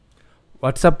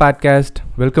What's up, podcast?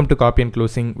 Welcome to Copy and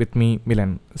Closing with me,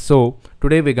 Milan. So,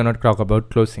 today we're gonna talk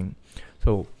about closing.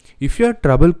 So, if you have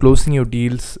trouble closing your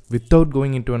deals without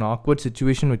going into an awkward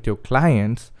situation with your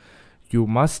clients, you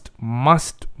must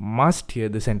hear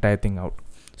this entire thing out.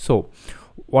 So,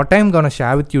 what I'm gonna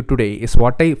share with you today is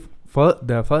what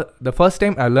the first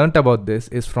time I learned about this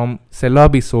is from Sell or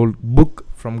Be Sold book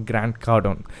from Grant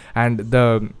Cardone, and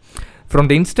from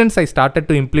the instance I started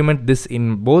to implement this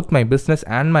in both my business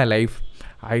and my life,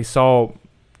 I saw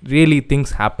really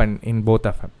things happen in both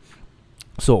of them.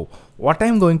 So what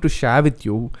I'm going to share with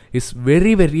you is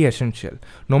very, very essential.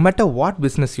 No matter what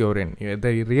business you're in,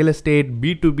 the real estate,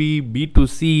 B2B,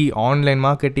 B2C, online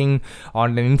marketing,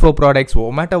 online info products,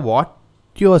 no matter what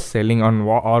you're selling on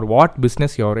or what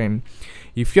business you're in,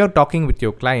 if you're talking with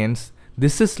your clients,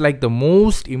 this is like the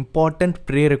most important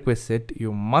prerequisite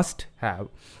you must have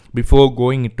before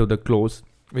going into the close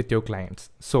with your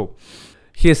clients. So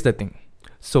here's the thing.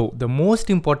 So the most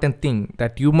important thing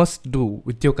that you must do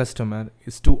with your customer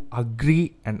is to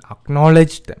agree and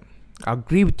acknowledge them.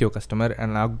 Agree with your customer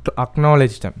and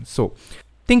acknowledge them. So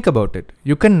think about it.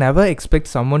 You can never expect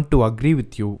someone to agree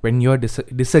with you when you're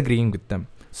disagreeing with them.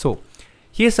 So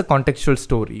here's a contextual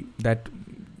story that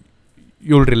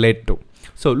you'll relate to.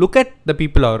 So look at the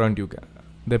people around you.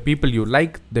 The people you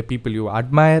like, the people you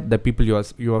admire, the people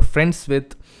you are friends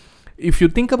with. If you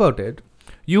think about it,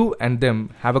 you and them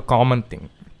have a common thing.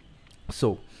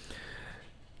 So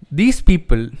these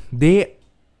people,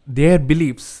 their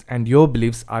beliefs and your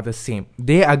beliefs are the same.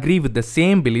 They agree with the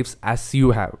same beliefs as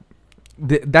you have.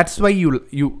 That's why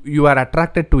you are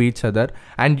attracted to each other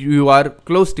and you are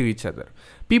close to each other.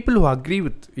 People who agree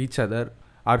with each other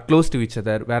are close to each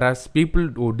other, whereas people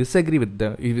who disagree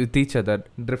with each other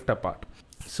drift apart.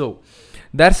 So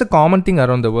there's a common thing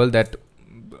around the world that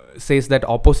says that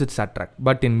opposites attract.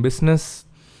 But in business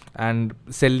and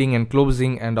selling and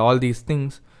closing and all these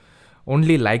things,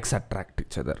 only likes attract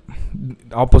each other.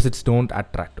 Opposites don't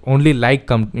attract. Only like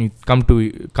come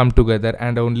together,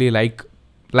 and only like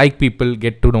people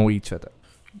get to know each other.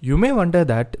 You may wonder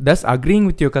that does agreeing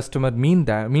with your customer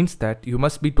means that you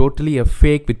must be totally a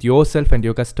fake with yourself and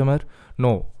your customer?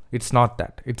 No, it's not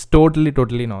that. It's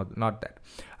totally not that.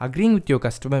 Agreeing with your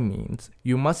customer means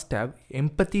you must have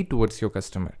empathy towards your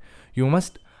customer. You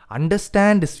must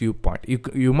understand his viewpoint.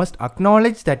 You must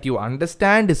acknowledge that you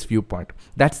understand his viewpoint.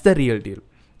 That's the real deal.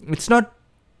 It's not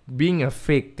being a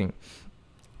fake thing.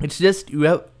 It's just you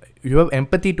have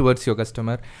empathy towards your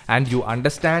customer and you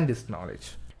understand his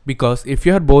knowledge. Because if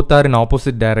you both are in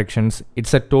opposite directions,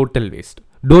 it's a total waste.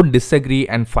 Don't disagree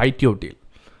and fight your deal.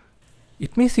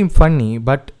 It may seem funny,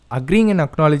 but agreeing and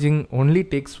acknowledging only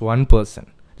takes one person.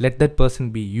 Let that person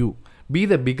be you. Be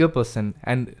the bigger person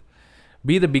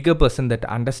that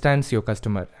understands your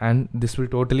customer, and this will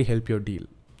totally help your deal.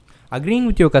 Agreeing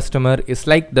with your customer is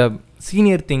like the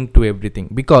senior thing to everything,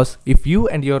 because if you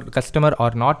and your customer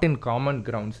are not in common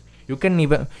grounds, you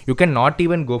cannot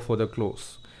even go for the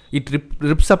close. It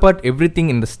rips apart everything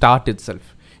in the start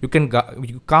itself. You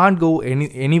can't go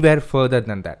anywhere further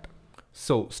than that.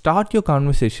 So start your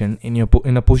conversation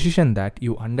in a position that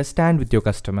you understand with your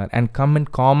customer and come in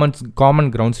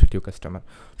common grounds with your customer.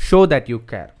 Show that you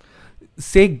care.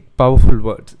 Say powerful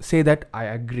words. Say that I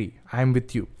agree. I am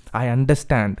with you. I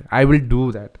understand. I will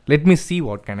do that. Let me see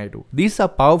what can I do. These are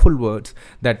powerful words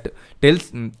that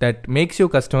makes your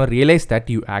customer realize that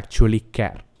you actually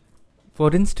care.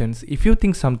 For instance, if you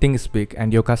think something is big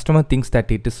and your customer thinks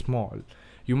that it is small,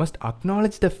 you must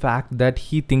acknowledge the fact that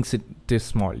he thinks it is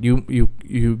small.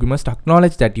 You must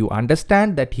acknowledge that you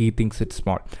understand that he thinks it's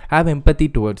small. Have empathy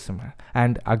towards him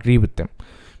and agree with them.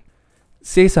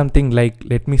 Say something like,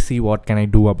 let me see what can I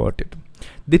do about it.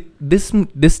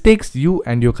 This takes you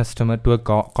and your customer to a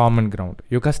common ground.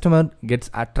 Your customer gets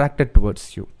attracted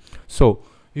towards you. So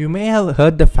you may have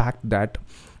heard the fact that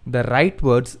the right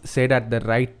words said at the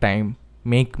right time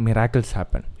make miracles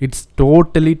happen. It's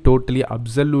totally,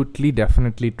 absolutely,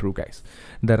 definitely true, guys.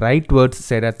 The right words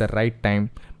said at the right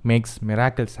time makes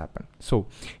miracles happen. So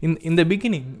in the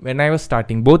beginning, when I was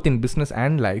starting both in business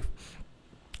and life,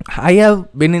 I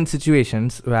have been in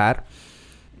situations where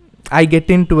I get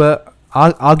into a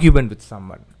argument with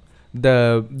someone.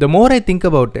 The more I think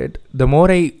about it, the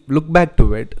more I look back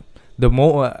to it, the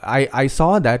more I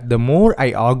saw that the more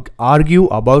I argue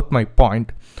about my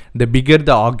point, the bigger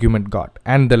the argument got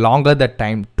and the longer the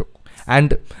time took.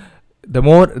 And the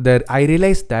more that I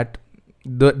realized that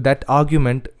that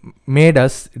argument made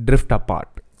us drift apart.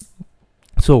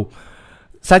 So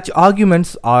such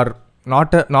arguments are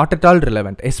not at all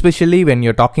relevant, especially when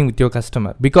you're talking with your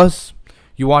customer, because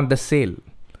you want the sale.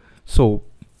 So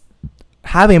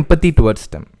have empathy towards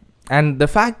them. And the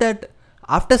fact that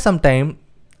after some time,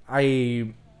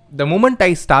 the moment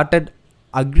I started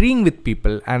agreeing with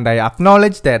people and I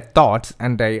acknowledged their thoughts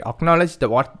and I acknowledged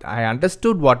what I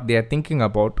understood what they are thinking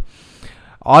about,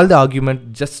 all the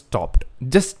argument just stopped.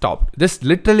 Just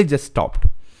literally just stopped.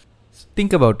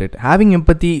 Think about it. Having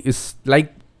empathy is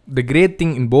like the great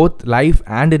thing in both life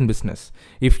and in business.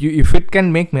 If it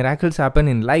can make miracles happen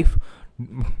in life,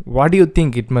 what do you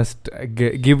think it must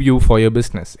give you for your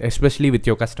business, especially with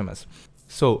your customers?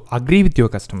 So agree with your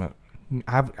customer.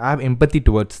 Have empathy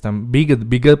towards them. Be a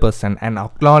bigger person and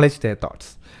acknowledge their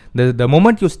thoughts. The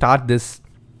moment you start this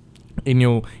in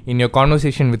your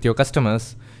conversation with your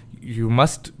customers, you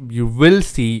will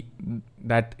see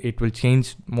that it will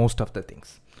change most of the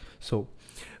things. So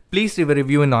please leave a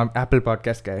review in Apple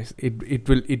Podcast, guys. It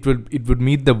would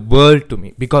mean the world to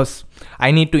me, because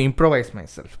I need to improvise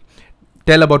myself.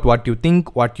 Tell about what you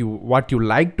think, what you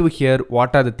like to hear,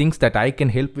 what are the things that I can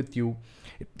help with you.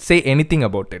 Say anything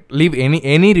about it. Leave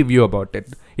any review about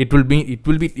it. It will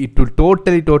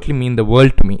totally mean the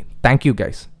world to me. Thank you,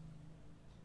 guys.